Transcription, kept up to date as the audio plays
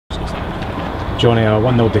Johnny, a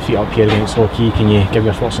 1-0 defeat up here against Lochee. Can you give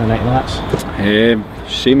your thoughts on the 90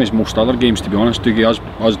 minutes? Same as most other games, to be honest, Dougie.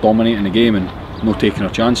 Us dominating the game and not taking our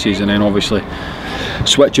chances, and then obviously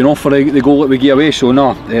switching off for the goal that we give away. So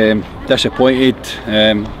no, disappointed.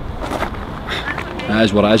 It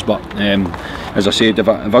is what it is, but as I said, if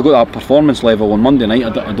I got that performance level on Monday night,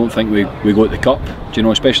 I don't think we got the cup. Do you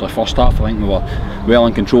know, especially first half, I think we were well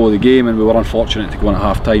in control of the game and we were unfortunate to go in at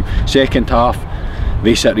half time. Second half,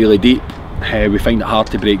 they sit really deep. We find it hard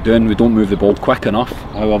to break down. We don't move the ball quick enough.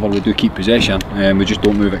 However, we do keep possession. We just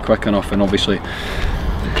don't move it quick enough, and obviously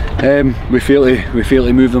we fail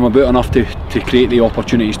to move them about enough to create the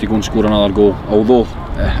opportunities to go and score another goal. Although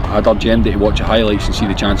I'd urge anybody to watch the highlights and see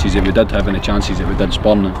the chances that we did have and the chances that we did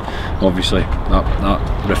spurn, and obviously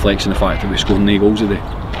that reflects in the fact that we scored 9 goals today.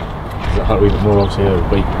 Does it hurt a wee bit more, obviously,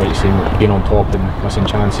 like you saying, being on top and missing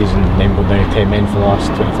chances and then going down to 10 men for the last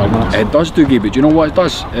 25 minutes? It does, Dougie, but do you know what it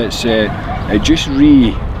does? It just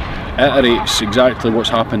reiterates exactly what's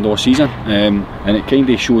happened all season, and it kind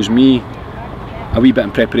of shows me a wee bit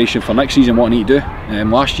in preparation for next season what I need to do.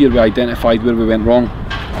 Last year we identified where we went wrong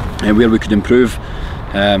and where we could improve,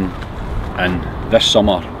 and this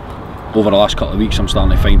summer, over the last couple of weeks, I'm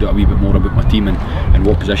starting to find out a wee bit more about my team and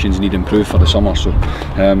what positions need to improve for the summer. So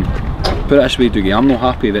put it this way, Dougie, I'm not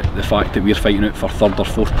happy that the fact that we're fighting out for 3rd or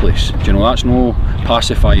 4th place. Do you know, that's no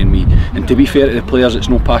pacifying me, and to be fair to the players, it's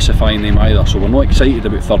no pacifying them either. So we're not excited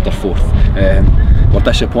about 3rd or 4th. We're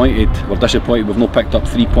disappointed we've not picked up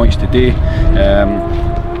 3 points today,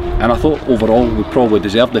 and I thought overall we probably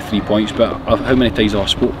deserved the 3 points, but how many times have I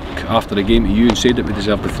spoke after the game to you and said that we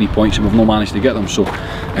deserved the 3 points and we've not managed to get them? So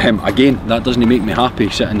again, that doesn't make me happy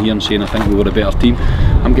sitting here and saying I think we were a better team.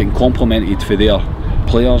 I'm getting complimented for their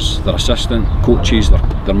players, their assistant, coaches,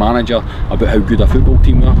 their manager, about how good a football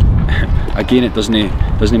team we are. Again, it doesn't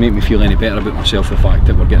make me feel any better about myself, the fact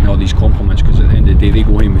that we're getting all these compliments, because at the end of the day they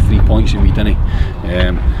go home with 3 points and we didn't.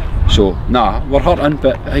 So nah, we're hurting,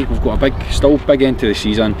 but hey, we've got still big end to the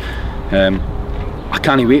season. I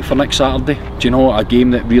can't wait for next Saturday. Do you know, a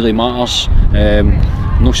game that really matters.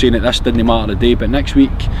 I'm not saying that this didn't matter today, but next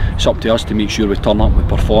week it's up to us to make sure we turn up, we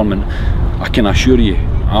perform, and I can assure you,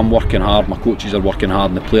 I'm working hard, my coaches are working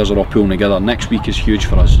hard, and the players are all pulling together. Next week is huge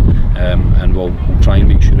for us, and we'll try and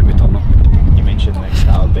make sure that we turn up. You mentioned next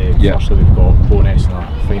Saturday. Yeah. Firstly, we've got bonus in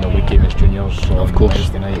our final league game as juniors. So of course.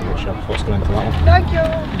 Wednesday night, what's going into that one? Thank you.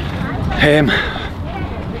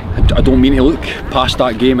 I don't mean to look past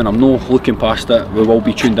that game, and I'm not looking past it. We will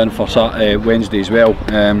be tuned in for Wednesday as well.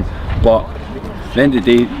 But at the end of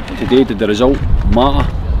the day, today, did the result matter?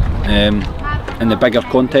 In the bigger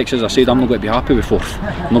context, as I said, I'm not going to be happy with 4th.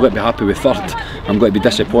 I'm not going to be happy with 3rd. I'm going to be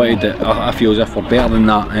disappointed that I feel as if we're better than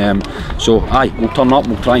that. So aye, we'll turn up,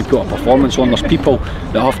 we'll try and put a performance on. There's people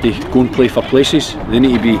that have to go and play for places. They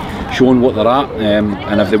need to be shown what they're at,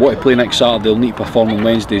 and if they want to play next Saturday, they'll need to perform on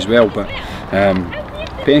Wednesday as well. But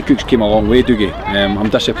Pennycooks came a long way, Dougie. I'm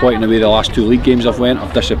disappointed in the way the last 2 league games have went.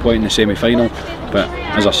 I'm disappointed in the semi-final, but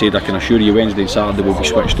as I said, I can assure you Wednesday and Saturday will be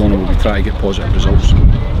switched on and we'll be trying to get positive results.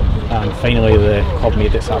 And finally, the club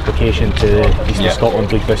made its application to the Eastern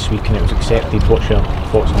Scotland League this week and it was accepted. What's your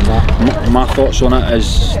thoughts on that? My thoughts on it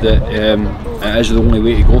is that it is the only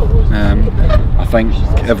way to go. I think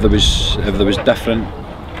if there was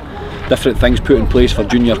different things put in place for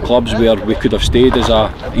junior clubs where we could have stayed as a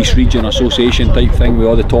East Region Association type thing with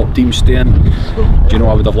all the top teams staying, do you know,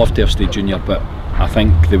 I would have loved to have stayed junior, but I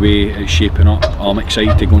think the way it's shaping up, I'm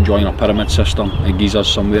excited to go and join a pyramid system. It gives us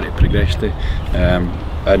somewhere to progress to,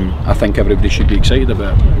 and I think everybody should be excited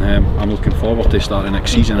about it. I'm looking forward to starting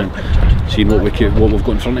next season and seeing what we've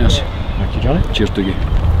got in front of us. Thank you, Johnny. Cheers, Dougie.